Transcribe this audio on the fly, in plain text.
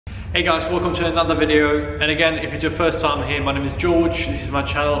Hey guys, welcome to another video. And again, if it's your first time here, my name is George. This is my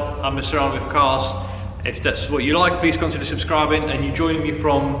channel. I mess around with cars. If that's what you like, please consider subscribing. And you join me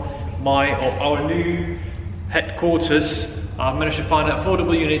from our new headquarters. I've managed to find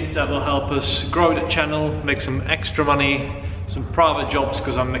affordable units that will help us grow the channel, make some extra money, some private jobs,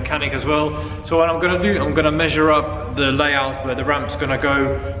 because I'm a mechanic as well. So what I'm gonna do, I'm gonna measure up the layout where the ramp's gonna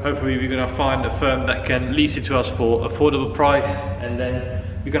go. Hopefully we're gonna find a firm that can lease it to us for affordable price, and then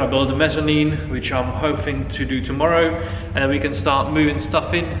we're gonna build a mezzanine, which I'm hoping to do tomorrow, and then we can start moving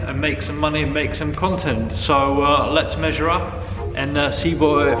stuff in and make some money and make some content. So let's measure up and see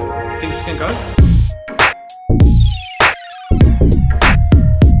where things can go.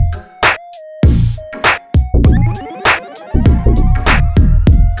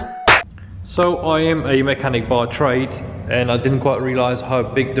 So I am a mechanic by trade, and I didn't quite realize how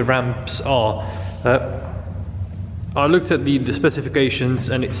big the ramps are. I looked at the specifications,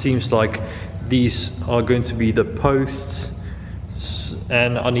 and it seems like these are going to be the posts,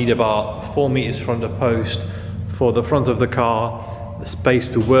 and I need about 4 meters from the post for the front of the car, the space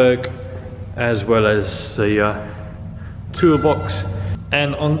to work, as well as a toolbox.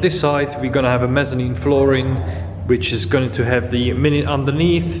 And on this side we're going to have a mezzanine flooring, which is going to have the mini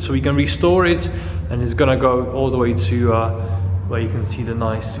underneath, so we can restore it, and it's going to go all the way to where you can see the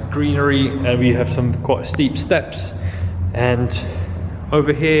nice greenery, and we have some quite steep steps. And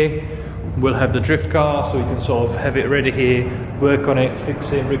over here we'll have the drift car, so we can sort of have it ready here, work on it,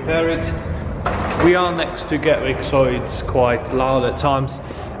 fix it, repair it. We are next to Gatwick, so it's quite loud at times.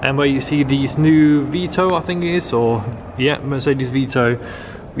 And where you see these new Vito, I think it is, or yeah, Mercedes Vito,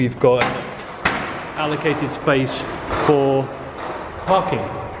 we've got allocated space for parking.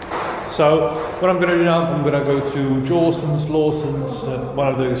 So what I'm going to do now, I'm going to go to Jawson's, Lawson's, one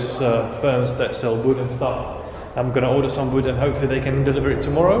of those firms that sell wood and stuff. I'm going to order some wood, and hopefully they can deliver it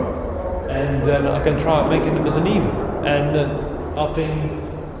tomorrow, and then I can try making the mezzanine. And I think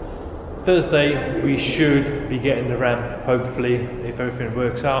Thursday we should be getting the ramp, hopefully, if everything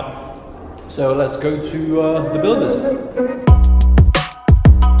works out. So let's go to the builders.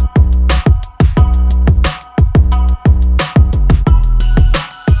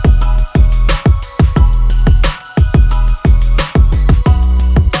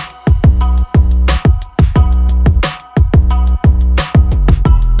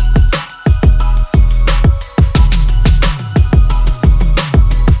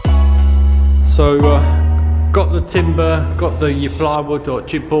 So got the timber, got the plywood or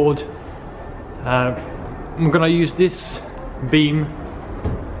chipboard. I'm gonna use this beam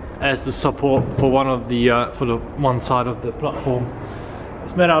as the support for one of the one side of the platform.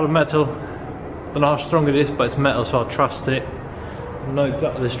 It's made out of metal. Don't know how strong it is, but it's metal, so I trust it. I'm not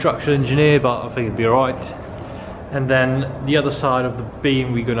exactly a structural engineer, but I think it'll be alright. And then the other side of the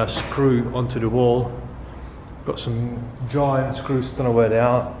beam we're gonna screw onto the wall. Got some giant screws, don't know where they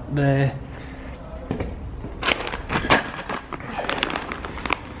are. There.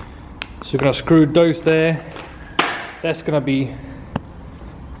 So we're going to screw those there. That's going to be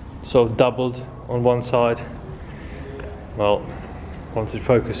sort of doubled on one side. Well, once it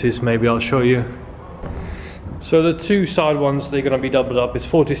focuses, maybe I'll show you. So the two side ones, they're going to be doubled up. It's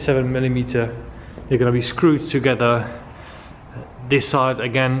 47mm. They're going to be screwed together. This side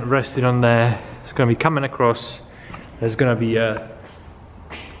again resting on there. It's going to be coming across. There's going to be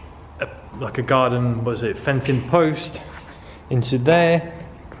like a garden, fencing post into there.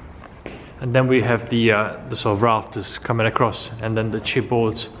 And then we have the sort of rafters coming across, and then the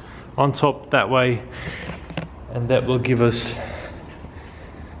chipboards on top that way, and that will give us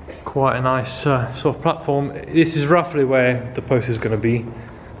quite a nice sort of platform. This is roughly where the post is going to be,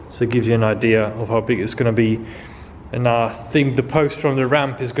 so it gives you an idea of how big it's going to be. And I think the post from the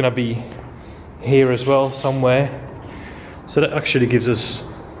ramp is going to be here as well somewhere, so that actually gives us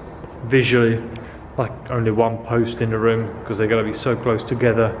visually like only one post in the room, because they're going to be so close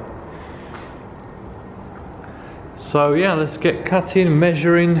together. So yeah, let's get cutting,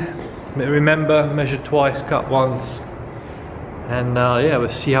 measuring. Remember, measure twice, cut once. And yeah, we'll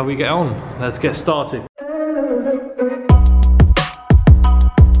see how we get on. Let's get started.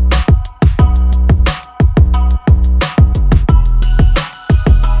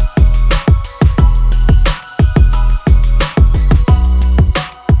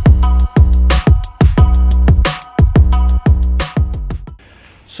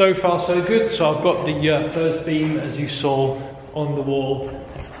 So far so good. So I've got the first beam, as you saw, on the wall,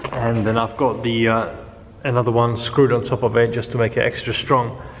 and then I've got the another one screwed on top of it just to make it extra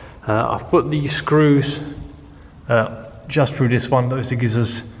strong. I've put these screws just through this one, though, so it gives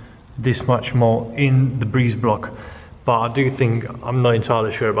us this much more in the breeze block. but I do think, I'm not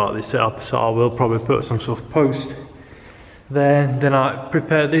entirely sure about this setup, so I will probably put some sort of post there. Then I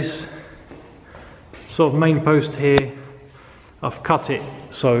prepare this sort of main post here. I've cut it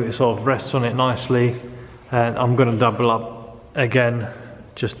so it sort of rests on it nicely, and I'm going to double up again,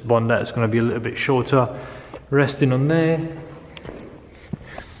 just one that's going to be a little bit shorter, resting on there.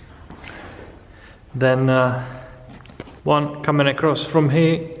 Then one coming across from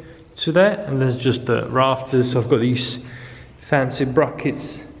here to there, and there's just the rafters. So I've got these fancy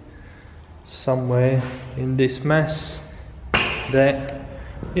brackets somewhere in this mess there,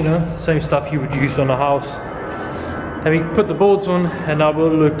 you know, same stuff you would use on a house. Then we put the boards on, and I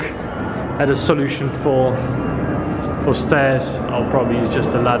will look at a solution for stairs. I'll probably use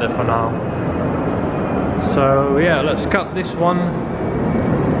just a ladder for now. So yeah, let's cut this one,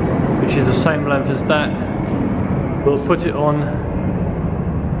 which is the same length as that. We'll put it on,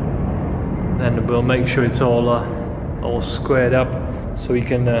 then we'll make sure it's all squared up so we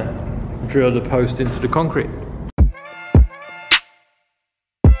can drill the post into the concrete.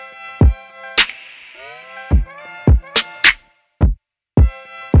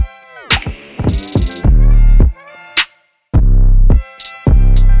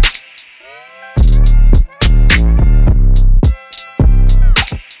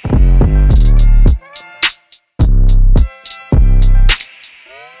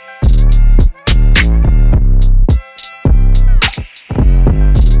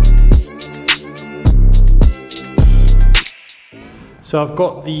 So I've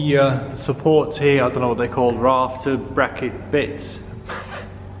got the supports here, I don't know what they're called, rafter, bracket, bits,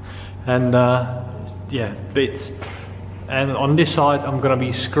 and yeah, bits. And on this side I'm going to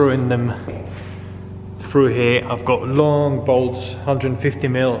be screwing them through here. I've got long bolts,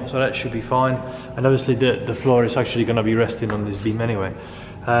 150mm, so that should be fine. And obviously the floor is actually going to be resting on this beam anyway.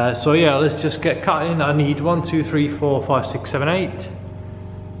 So yeah, let's just get cutting. I need 1, 2, 3, 4, 5, 6, 7, 8.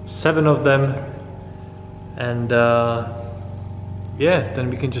 7 of them. And yeah, then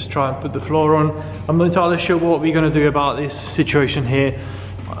we can just try and put the floor on. I'm not entirely sure what we're going to do about this situation here.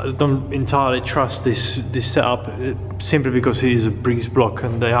 I don't entirely trust this setup, simply because it is a breeze block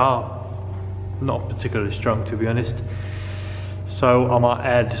and they are not particularly strong, to be honest. So I might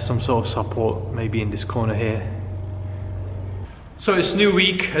add some sort of support maybe in this corner here. So it's new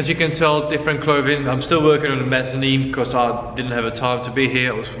week, as you can tell, different clothing. I'm still working on the mezzanine because I didn't have a time to be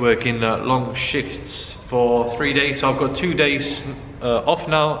here. I was working long shifts for 3 days, so I've got 2 days off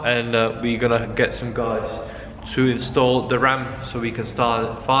now, and we're gonna get some guys to install the ramp so we can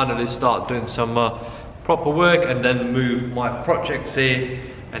finally start doing some proper work, and then move my projects here,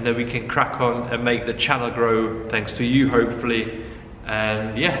 and then we can crack on and make the channel grow thanks to you, hopefully.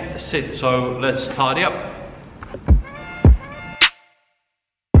 And yeah, that's it. So let's tidy up.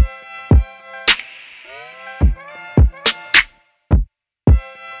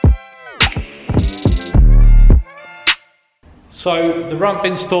 So the ramp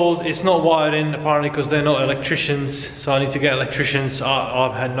installed, it's not wired in apparently because they're not electricians, so I need to get electricians.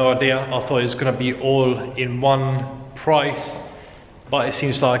 I've had no idea. I thought it was going to be all in one price, but it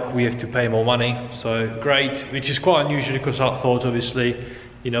seems like we have to pay more money, so great, which is quite unusual because I thought, obviously,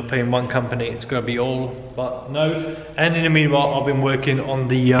 you know, paying one company it's going to be all, but no. And in the meanwhile I've been working on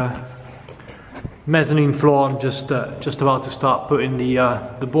the mezzanine floor. I'm just about to start putting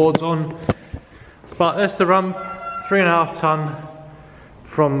the boards on, but that's the ramp. 3.5 ton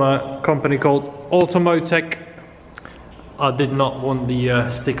from a company called Automotech. I did not want the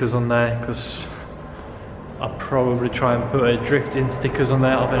stickers on there because I'll probably try and put a drift-in stickers on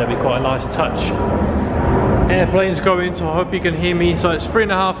there. I think that'd be quite a nice touch. Airplane's going, so I hope you can hear me. So it's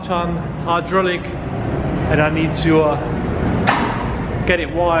 3.5 ton hydraulic, and I need to get it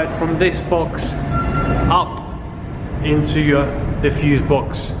wired from this box up into the fuse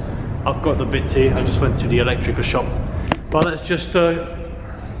box. I've got the bits here, I just went to the electrical shop. But let's just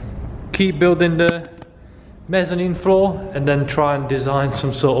keep building the mezzanine floor and then try and design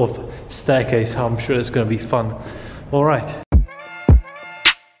some sort of staircase. I'm sure it's going to be fun. All right.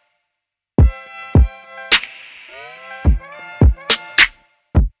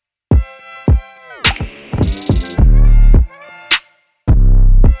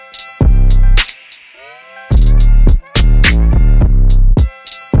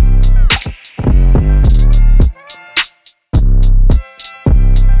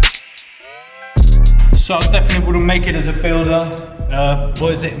 So I definitely wouldn't make it as a builder.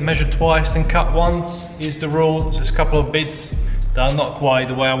 What is it? Measure twice and cut once is the rule. There's a couple of bits that are not quite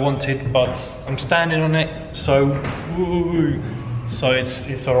the way I wanted, but I'm standing on it, so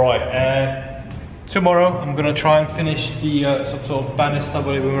it's all right. Tomorrow I'm gonna try and finish the some sort of banister,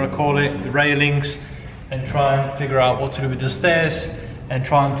 whatever we want to call it, the railings, and try and figure out what to do with the stairs, and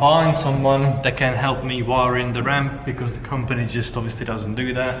try and find someone that can help me wire in the ramp, because the company just obviously doesn't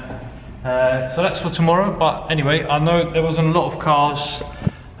do that. So that's for tomorrow. But anyway, I know there wasn't a lot of cars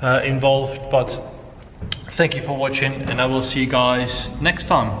involved, but thank you for watching, and I will see you guys next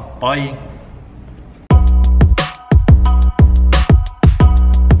time. Bye.